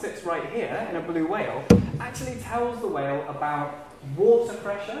organ that sits right here in a blue whale actually tells the whale about water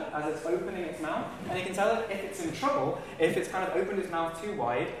pressure as it's opening its mouth, and you can tell it if it's in trouble, if it's kind of opened its mouth too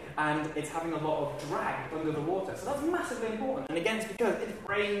wide and it's having a lot of drag under the water. So that's massively important, and again, it's because its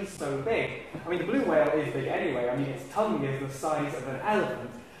brain's so big. I mean, the blue whale is big anyway. I mean, its tongue is the size of an elephant,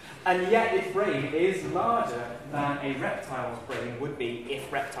 and yet its brain is larger than a reptile's brain would be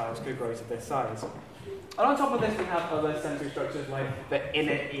if reptiles could grow to this size. And on top of this, we have other sensory structures like the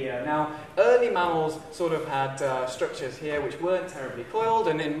inner ear. Now, early mammals sort of had structures here which weren't terribly coiled,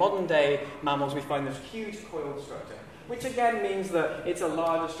 and in modern day mammals we find this huge coiled structure, which again means that it's a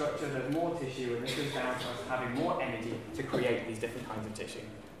larger structure, there's more tissue, and this is down to us having more energy to create these different kinds of tissue.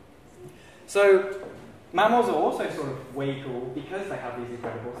 So, mammals are also sort of way cool because they have these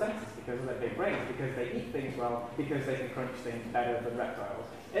incredible senses, because of their big brains, because they eat things well, because they can crunch things better than reptiles.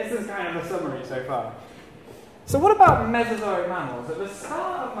 This is kind of a summary so far. So what about Mesozoic mammals? At the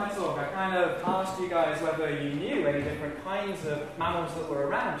start of my talk, I kind of asked you guys whether you knew any different kinds of mammals that were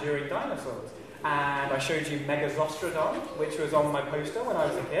around during dinosaurs. And I showed you Megazostrodon, which was on my poster when I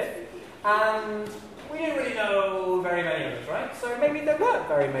was a kid. And we didn't really know very many others, right? So maybe there weren't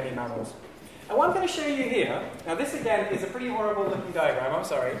very many mammals. And what I'm going to show you here, now this again is a pretty horrible looking diagram, I'm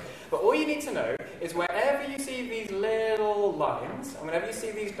sorry, but all you need to know is wherever you see these little lines, and whenever you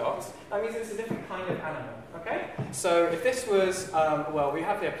see these dots, that means it's a different kind of animal, okay? So if this was, well, we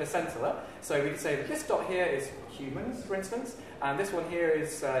have here placentala, so we could say that this dot here is humans, for instance, and this one here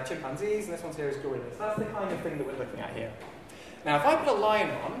is chimpanzees, and this one here is gorillas. That's the kind of thing that we're looking at here. Now, if I put a line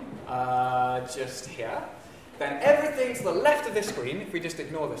on, just here, then everything to the left of this screen, if we just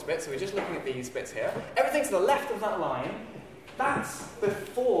ignore this bit, so we're just looking at these bits here, everything to the left of that line, that's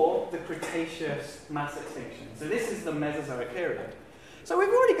before the Cretaceous mass extinction. So this is the Mesozoic period. So we've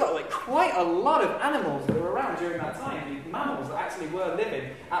already got like quite a lot of animals that were around during that time, these mammals that actually were living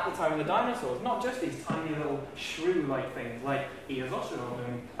at the time of the dinosaurs, not just these tiny little shrew-like things like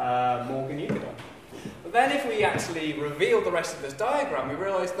Eosostrodon and Morganeucodon. But then if we actually revealed the rest of this diagram, we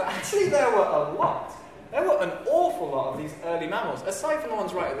realised that actually there were a lot. There were an awful lot of these early mammals, aside from the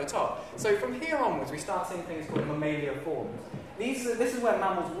ones right at the top. So from here onwards, we start seeing things called mammalia forms. This is where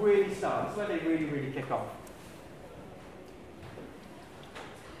mammals really start. This is where they really, really kick off.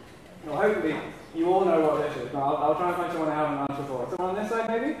 Well, hopefully, you all know what this is. I'll try and find someone I haven't answered before. Someone on this side,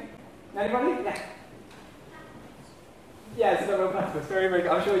 maybe? Anybody? Yeah. Yeah, it's a duckbill platypus. Very, very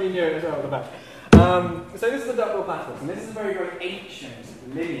good. I'm sure you knew it as well at the back. So this is the duckbill platypus, and this is a very, very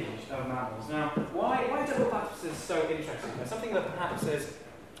ancient lineage of mammals. Now, why duckbill platypus is so interesting? There's something that perhaps is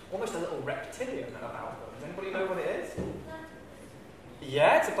almost a little reptilian about them. Does anybody know what it is?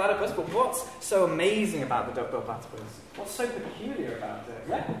 Yeah, it's a platypus, but what's so amazing about the duckbill platypus? What's so peculiar about it?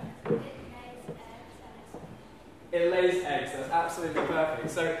 Yeah? It lays eggs. That's absolutely perfect.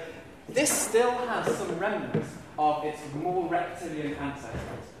 So this still has some remnants of its more reptilian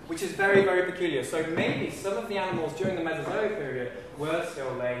ancestors, which is very, very peculiar. So maybe some of the animals during the Mesozoic period were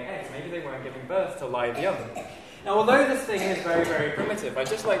still laying eggs. Maybe they weren't giving birth to live young. Now, although this thing is very, very primitive, I'd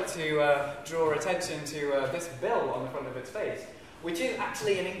just like to draw attention to this bill on the front of its face, which is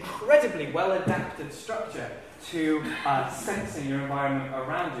actually an incredibly well-adapted structure to sensing your environment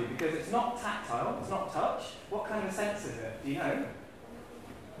around you, because it's not tactile, it's not touch. What kind of sense is it? Do you know?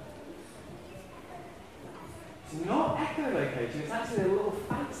 It's not echolocation, it's actually a little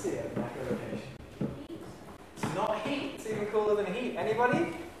fancier than echolocation. It's not heat, it's even cooler than heat.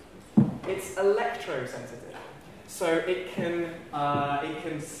 Anybody? It's electrosensitive. So it can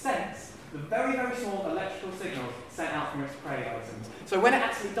sense the very, very small electrical signals sent out from its prey items. So when it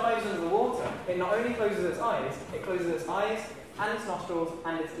actually dives under the water, it not only closes its eyes and its nostrils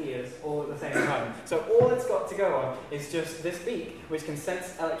and its ears all at the same time. So all it's got to go on is just this beak, which can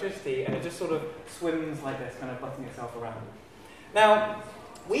sense electricity, and it just sort of swims like this, kind of butting itself around. Now,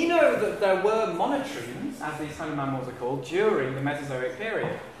 we know that there were monotremes, as these kind of mammals are called, during the Mesozoic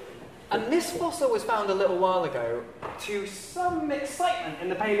period. And this fossil was found a little while ago to some excitement in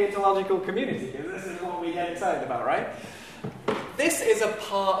the paleontological community, because this is what we get excited about, right? This is a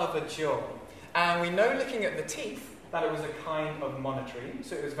part of a jaw. And we know, looking at the teeth, that it was a kind of monotreme,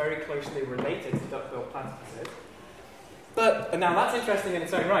 so it was very closely related to duck-billed platypuses. But now that's interesting in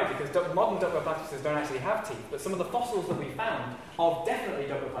its own right, because modern duck-billed platypuses don't actually have teeth, but some of the fossils that we found of definitely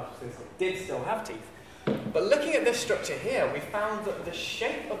duck-billed platypuses did still have teeth. But looking at this structure here, we found that the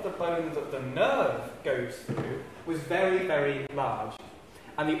shape of the bone that the nerve goes through was very, very large.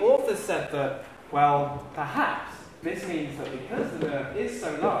 And the authors said that, well, perhaps this means that because the nerve is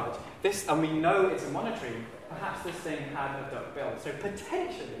so large, and we know it's a monotreme, perhaps this thing had a duck bill. So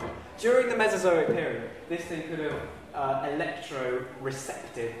potentially, during the Mesozoic period, this thing could have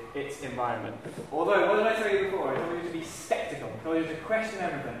electrorecepted its environment. Although, what did I tell you before? I told you to be skeptical. I told you to question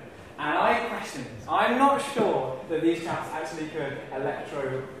everything. And I question this. I'm not sure that these chaps actually could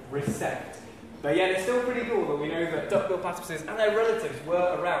electro-recept. But yet it's still pretty cool that we know that duck-billed platypuses and their relatives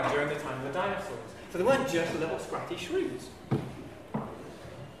were around during the time of the dinosaurs. So they weren't just little scratty shrews.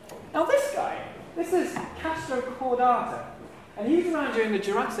 Now this guy, this is Castrocordata, and he was around during the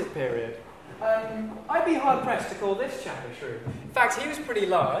Jurassic period. I'd be hard-pressed to call this chap a shrew. In fact, he was pretty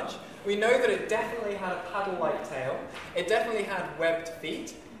large. We know that it definitely had a paddle-like tail. It definitely had webbed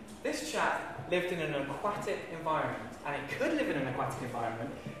feet. This chap lived in an aquatic environment, and it could live in an aquatic environment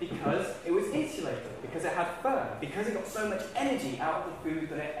because it was insulated, because it had fur, because it got so much energy out of the food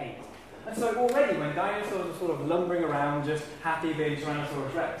that it ate. And so already when dinosaurs were sort of lumbering around, just happy being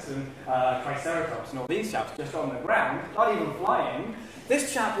Tyrannosaurus rex and Triceratops and all these chaps just on the ground, not even flying,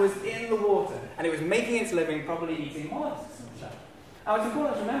 this chap was in the water, and it was making its living probably eating mollusks and stuff. Now, it's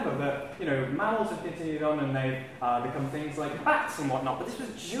important to remember that, mammals have continued on and they've become things like bats and whatnot, but this was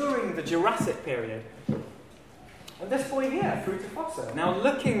during the Jurassic period. And this boy here, Fruitifossa. Now,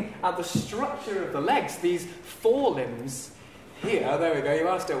 looking at the structure of the legs, these forelimbs here, there we go, you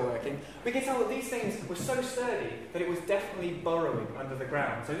are still working, we can tell that these things were so sturdy that it was definitely burrowing under the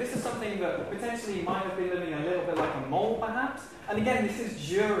ground. So this is something that potentially might have been living a little bit like a mole, perhaps. And again, this is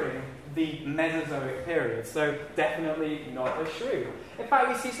during the Mesozoic period, so definitely not a shrew. In fact,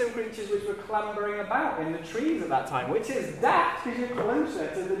 we see some creatures which were clambering about in the trees at that time, which is daft because you're closer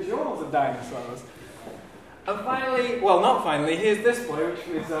to the jaws of dinosaurs. And finally, well, not finally, here's this boy, which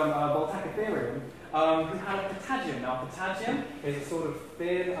was Voltacotherium, who had a patagium. Now, patagium is a sort of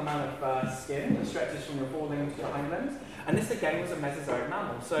thin amount of skin that stretches from your forelimbs to your hind limbs, and this again was a Mesozoic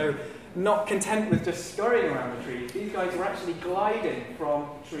mammal. So, not content with just scurrying around the trees, these guys were actually gliding from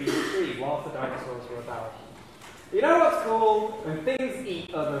tree to tree whilst the dinosaurs were about. You know what's cool? When things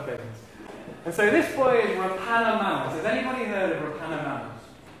eat other things. And so this boy is Rapana. Has anybody heard of Rapana?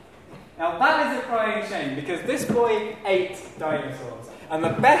 Now that is a crying shame, because this boy ate dinosaurs. And the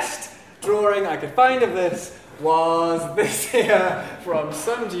best drawing I could find of this was this here from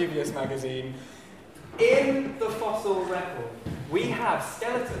some dubious magazine. In the fossil record, we have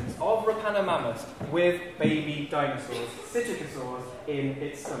skeletons of Rapana with baby dinosaurs, Psittacosaurs, in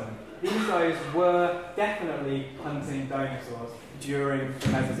its stomach. These guys were definitely hunting dinosaurs during the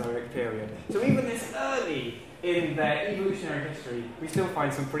Mesozoic period. So even this early in their evolutionary history, we still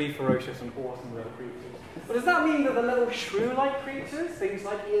find some pretty ferocious and awesome little creatures. But does that mean that the little shrew-like creatures, things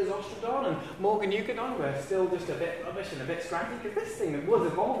like Eosostrodon and Morganucodon, were still just a bit rubbish and a bit scrappy? Because this thing was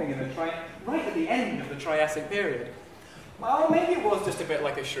evolving in right at the end of the Triassic period. Well, maybe it was just a bit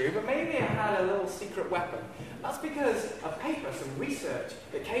like a shrew, but maybe it had a little secret weapon. That's because a paper, some research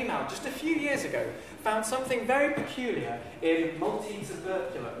that came out just a few years ago, found something very peculiar in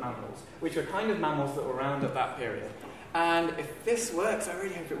multi-tuberculate mammals, which were kind of mammals that were around at that period. And if this works, I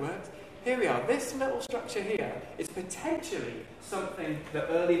really hope it works, here we are. This little structure here is potentially something that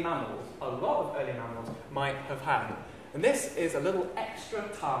early mammals, a lot of early mammals, might have had. And this is a little extra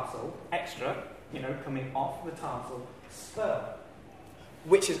tarsal, coming off the tarsal, spur,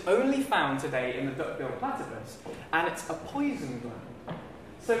 which is only found today in the duck-billed platypus, and it's a poison gland.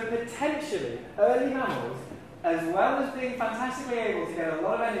 So potentially, early mammals, as well as being fantastically able to get a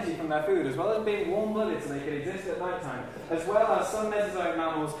lot of energy from their food, as well as being warm-blooded so they could exist at night time, as well as some Mesozoic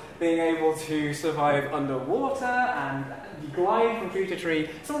mammals being able to survive underwater and glide from tree to tree,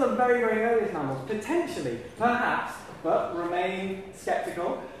 some of the very, very earliest mammals, potentially, perhaps, but remain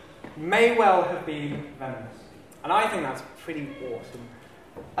skeptical, may well have been venomous. And I think that's pretty awesome.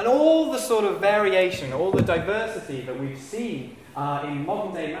 And all the sort of variation, all the diversity that we've seen in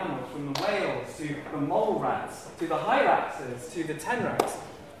modern-day mammals, from the whales to the mole rats, to the hyraxes, to the tenrecs,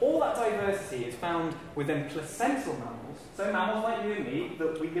 all that diversity is found within placental mammals. So mammals like you and me,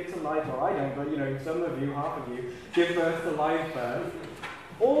 that we give to live, or I don't, but some of you, half of you, give birth to live birth.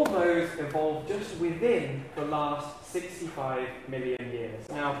 All those evolved just within the last 65 million years.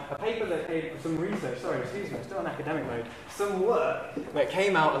 Now, a paper that came, some research, I'm still on academic mode, some work that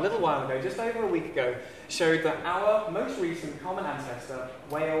came out a little while ago, just over a week ago, showed that our most recent common ancestor,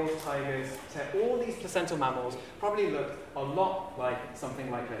 whales, tigers, all these placental mammals, probably looked a lot like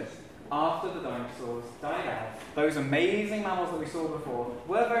something like this. After the dinosaurs died out, those amazing mammals that we saw before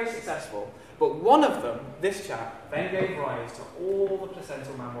were very successful, but one of them, this chap, then gave rise to all the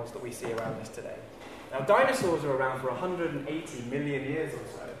placental mammals that we see around us today. Now, dinosaurs are around for 180 million years or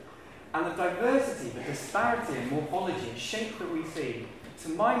so, and the diversity, the disparity in morphology and shape that we see, to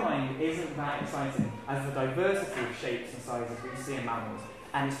my mind, isn't that exciting as the diversity of shapes and sizes we see in mammals,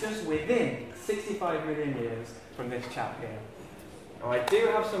 and it's just within 65 million years from this chap here. Now, I do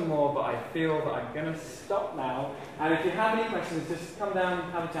have some more, but I feel that I'm going to stop now. And if you have any questions, just come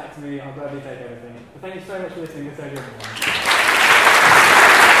down, have a chat to me. I'll gladly take everything. But thank you so much for listening to Age of Mammals.